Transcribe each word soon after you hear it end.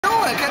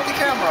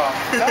camera off.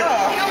 No.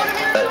 You don't want to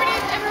be recorded?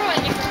 Everyone,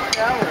 you can record.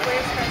 Yeah,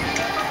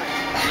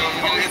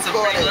 We'll get some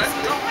free left.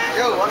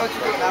 Yo, why don't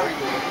you do it now?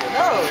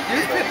 No, you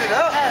just picked it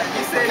up.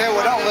 You said, okay,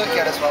 well, don't look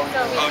at us while we do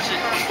it. Oh, shit.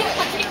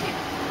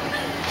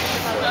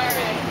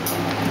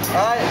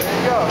 Alright, there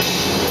you go.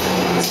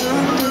 It's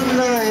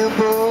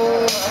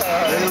undeniable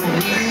that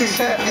we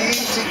should be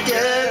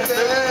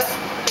together.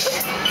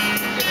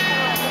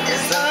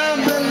 It's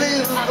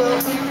unbelievable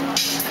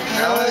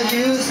how I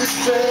used to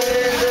say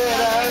that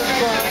I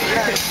want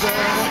that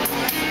girl.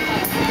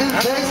 The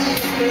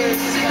basic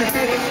is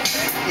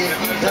if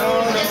you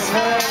don't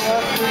have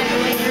what we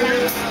do.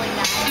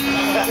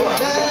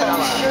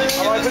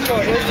 Alright, let's go.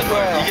 Here's the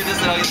ground. You get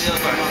this and I'll get the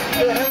other part.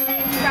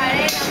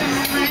 Friday.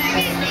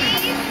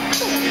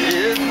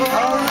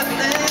 All the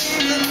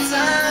things that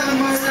time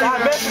was Stop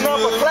messing up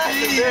with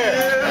plastic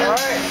there.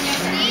 Alright.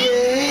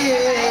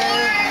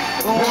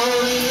 yeah.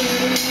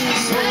 One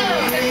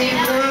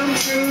come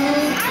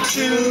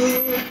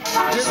true.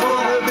 Just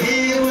wanna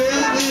be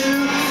with you.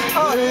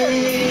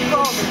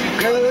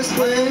 Girl, it's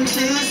plain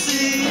to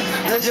see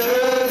that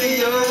you're the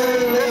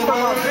only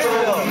one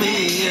for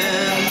me.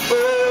 And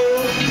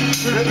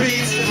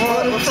repeats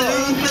 1,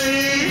 2,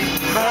 3,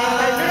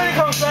 5.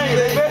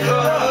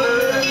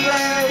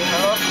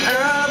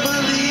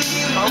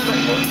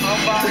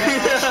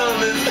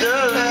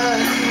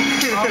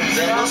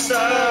 Never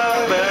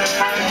stop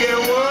back at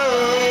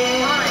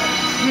one.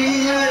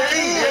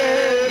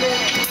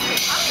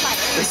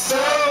 It's so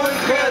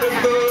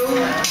incredible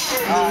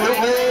the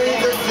way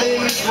that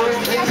things work.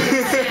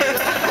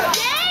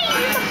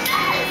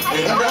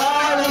 And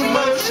all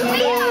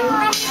emotional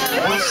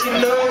once you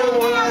know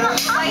what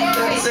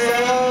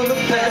that's all the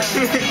past.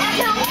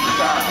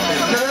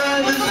 It's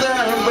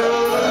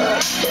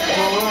undesirable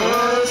for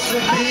us to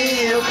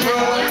be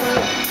apart.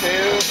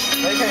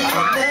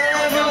 I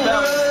never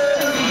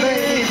would have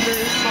made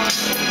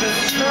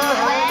this strong.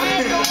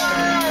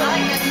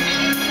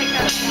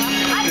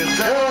 Cause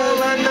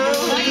all I know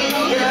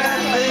is got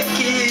the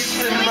keys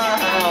to my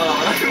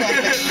heart.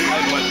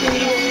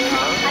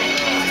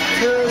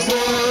 Cause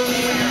one,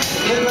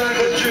 you're like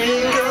a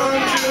dream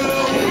come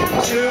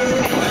true. Two,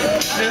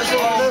 just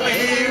wanna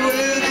be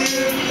with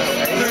you.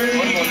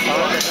 Three,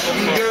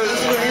 girl,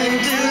 it's plain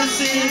to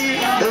see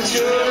that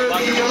you're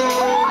the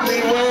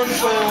only one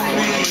for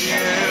me.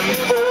 And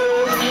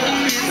four,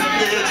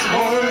 it's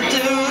 1,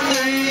 2,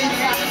 3,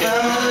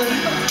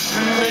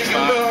 5, make it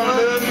all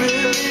of me.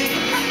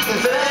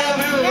 If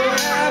everywhere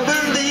I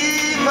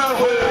believe my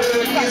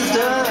work is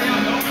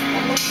done,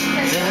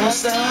 then I'll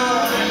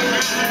start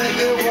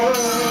like a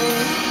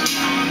one.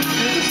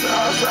 It's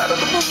outside of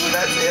the moon,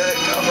 that's it,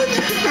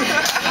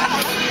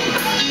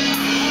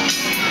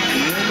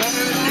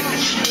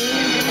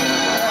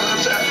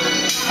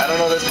 I don't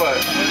know this part.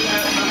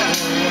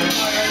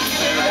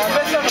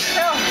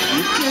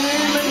 You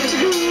came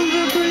into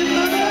every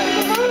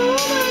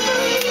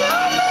night.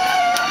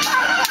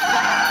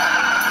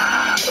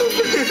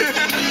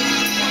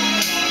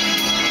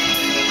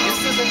 This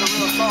isn't the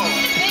real song.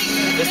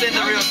 This ain't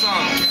the real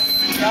song.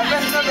 Y'all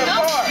messed up the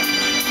part.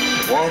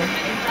 One.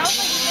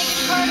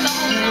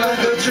 Like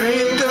a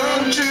dream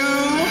come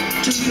true.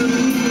 Two.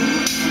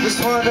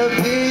 Just wanna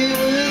be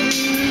with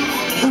you.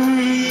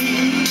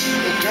 Three.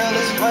 The girl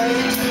is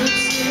plain to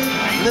see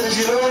that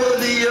you're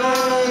the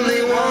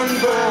only one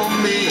for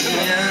me.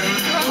 And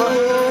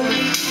four.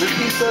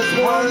 Repeat us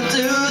 1,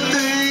 2,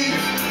 3.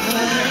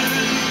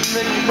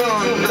 Make me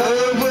wanna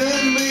love.